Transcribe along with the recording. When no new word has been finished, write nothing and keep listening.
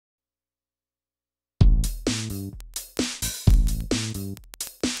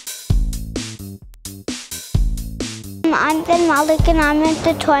I'm Ben Malik and I'm at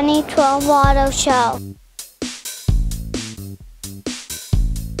the 2012 Auto Show.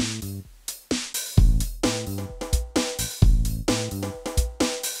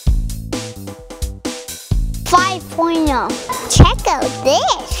 Check out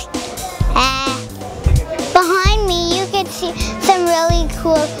this. Behind me you can see some really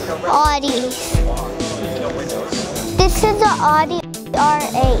cool Audis. This is the Audi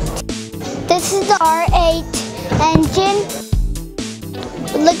R8. This is the R8 engine.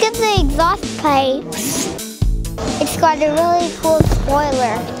 Look at the exhaust pipes. It's got a really cool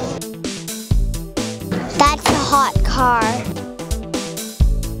spoiler. That's a hot car.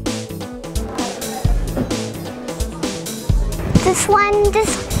 This one.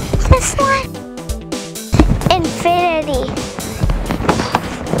 Infinity.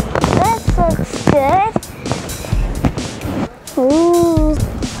 This looks good. Ooh.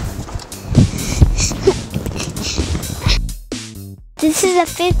 This is a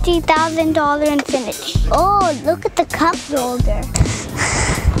 $50,000 Infinity. Oh, look at the cup holder.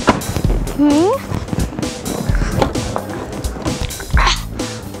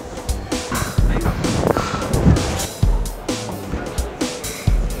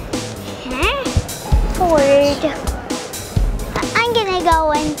 I'm gonna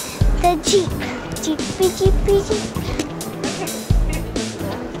go in the Jeep. Jeep.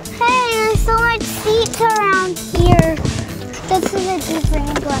 Hey, there's so much seats around here. This is a Jeep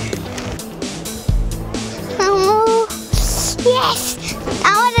Wrangler. Oh, yes! I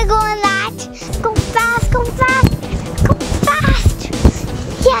wanna go in that. Go fast.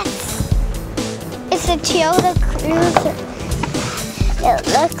 Yes! It's a Toyota Cruiser. It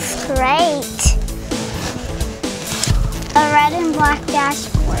looks great. A red and black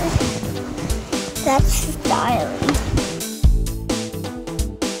dashboard. That's styling.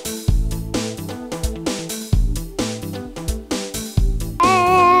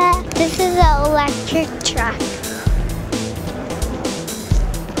 This is an electric truck.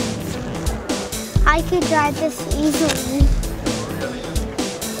 I could drive this easily.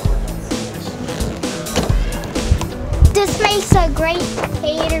 This makes a great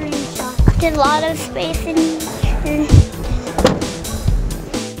catering truck. There's a lot of space in here.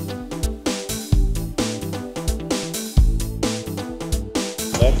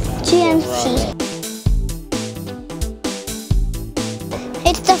 GMC.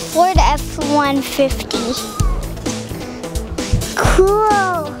 It's the Ford F-150.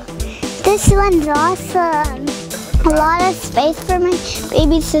 Cool. This one's awesome. A lot of space for my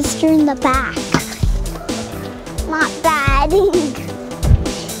baby sister in the back. Not bad.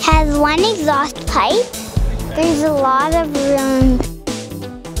 Has one exhaust pipe. There's a lot of room.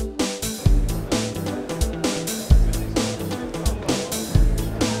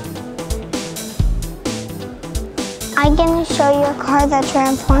 I'm going to show you a car that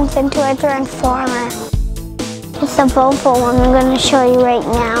transforms into a transformer. It's a Volvo one I'm going to show you right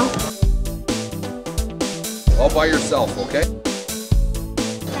now. All by yourself, okay?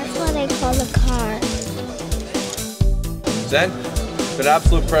 That's what I call the car. Zen, it's been an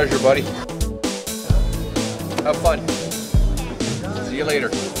absolute pleasure, buddy. Have fun. See you later.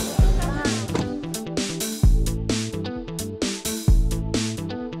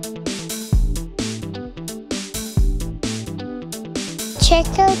 Check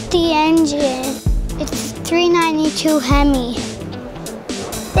out the engine. It's a 392 Hemi.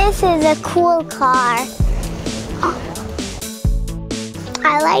 This is a cool car.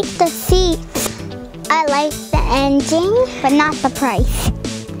 I like the seats. I like the engine, but not the price.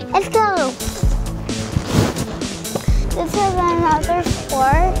 Let's go. This is another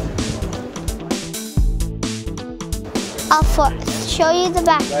Ford. I'll show you the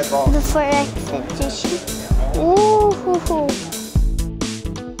back of the Ford Expedition. Ooh.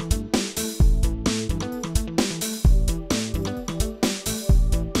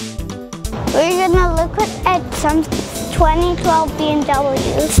 We're gonna look at some 2012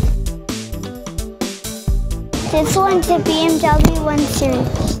 BMWs. This one's a BMW 1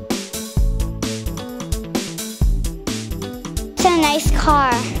 Series. It's a nice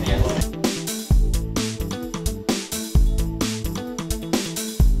car.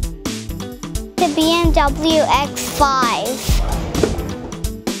 The BMW X5.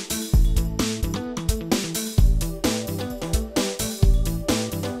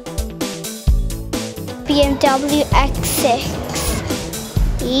 BMW X6.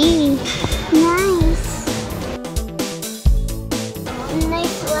 Nice.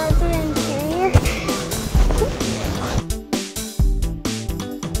 Nice leather interior.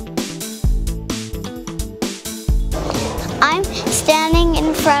 I'm standing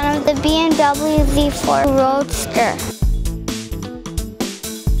in front of the BMW Z4 Roadster.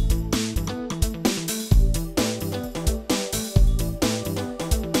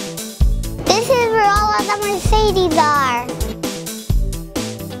 the Mercedes are.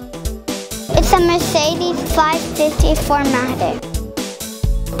 It's a Mercedes 550 4MATIC.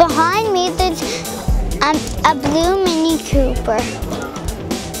 Behind me, there's a blue Mini Cooper.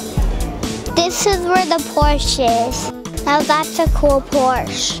 This is where the Porsche is. Now that's a cool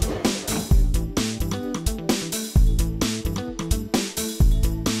Porsche.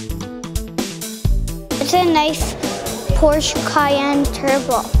 It's a nice Porsche Cayenne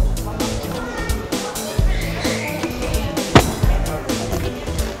Turbo.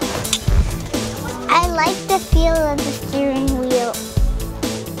 I like the feel of the steering wheel.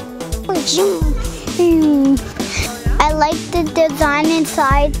 I like the design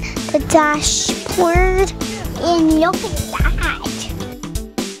inside the dashboard. And look at that.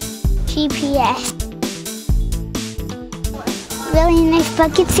 GPS. Really nice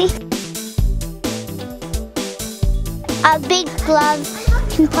bucket seat. A big glove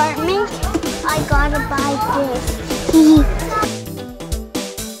compartment. I gotta buy this.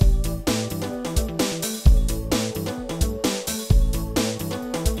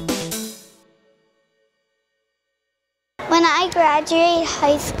 When I graduate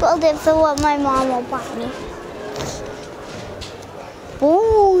high school, this is what my mom will buy me.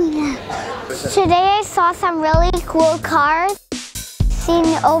 Ooh. Today I saw some really cool cars. Seen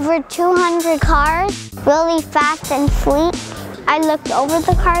over 200 cars, really fast and sleek. I looked over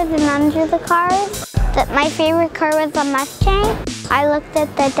the cars and under the cars. My favorite car was a Mustang. I looked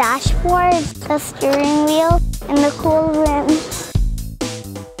at the dashboard, the steering wheel, and the cool rims.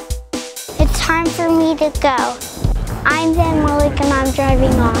 It's time for me to go. I'm Zain and I'm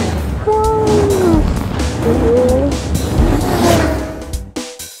driving on. Woo.